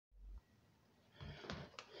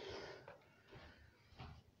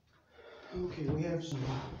Okay, we have some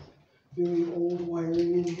very old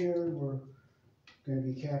wiring in here. We're going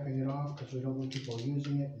to be capping it off because we don't want people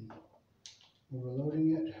using it and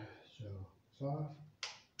overloading it. So it's off.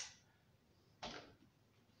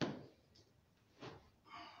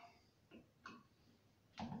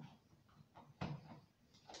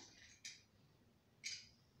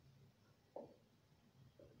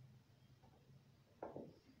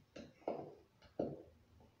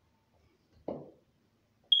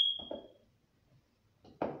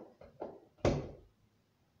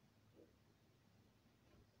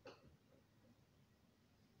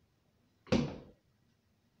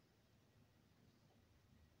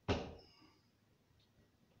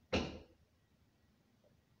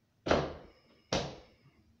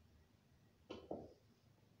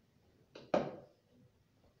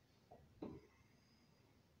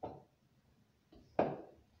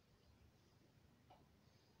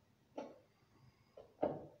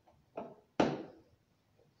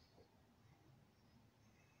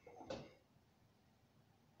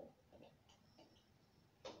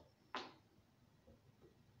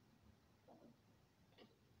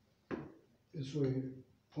 This way,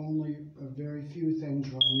 only a very few things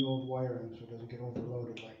run the old wiring so it doesn't get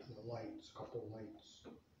overloaded like the lights, a couple of lights.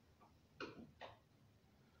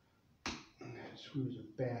 And that screw's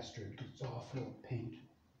a bastard because it's all full of paint.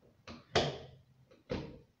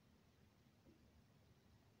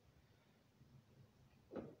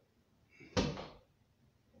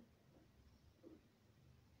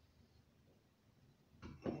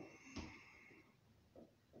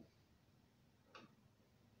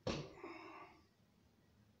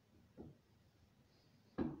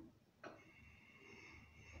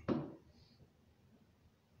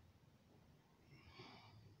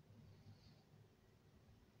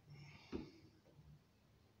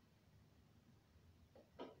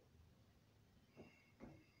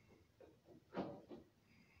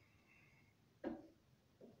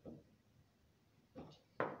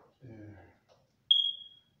 There.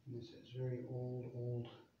 And this has very old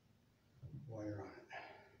wire on it.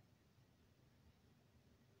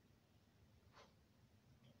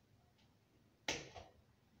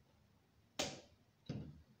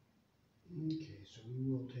 Okay, so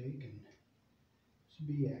we will take and it's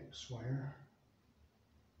BX wire.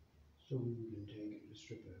 So we can take and just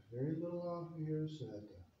strip a very little off of here so that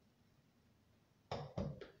the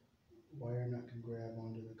wire nut can grab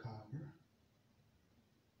onto the copper.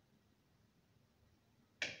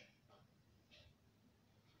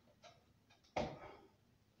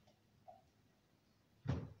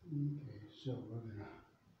 Okay, so we're going to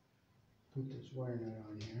put this wire nut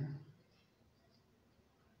on here.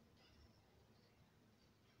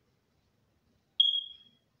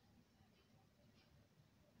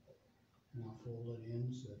 And I'll fold it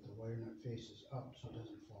in so that the wire nut faces up so it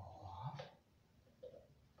doesn't fall off.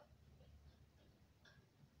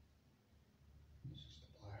 This is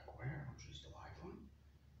the black wire, which is the live one.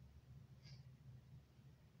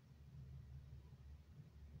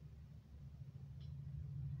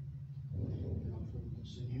 And I'll fold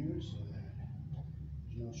this in here so that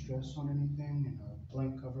there's no stress on anything, and a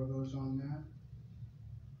blank cover goes on that.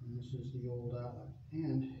 And this is the old outlet,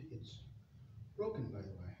 and it's broken, by the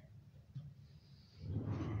way.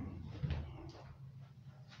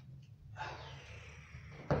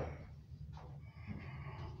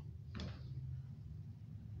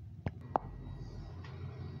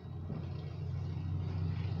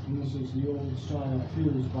 And this is the old style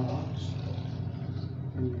fuse box.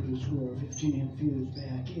 And we can screw a 15 amp fuse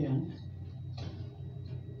back in.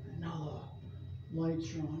 And now the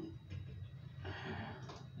lights are on.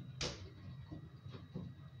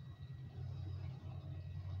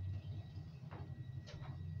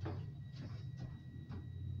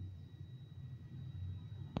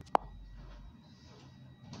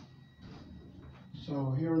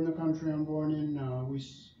 So here in the country I'm born in, we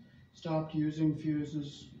stopped using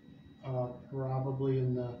fuses probably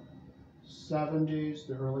in the 70s,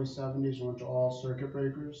 the early 70s, went to all circuit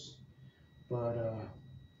breakers. But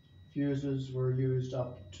fuses were used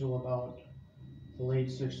up till about the late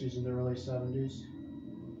 60s and the early 70s.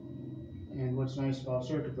 And what's nice about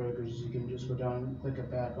circuit breakers is you can just go down and click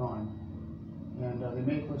it back on. And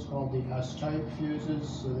they make what's called the S-type fuses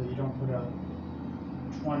so that you don't put a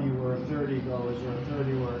 20 where a 30 goes, or a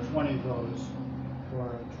 30 where a 20 goes,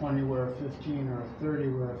 or a 20 where a 15, or a 30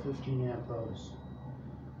 where a 15 amp goes.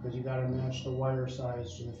 Because you got to match the wire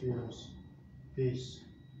size to the fuse. Peace.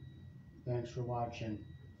 Thanks for watching.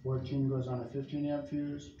 14 goes on a 15 amp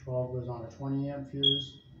fuse, 12 goes on a 20 amp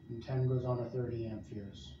fuse, and 10 goes on a 30 amp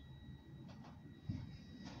fuse.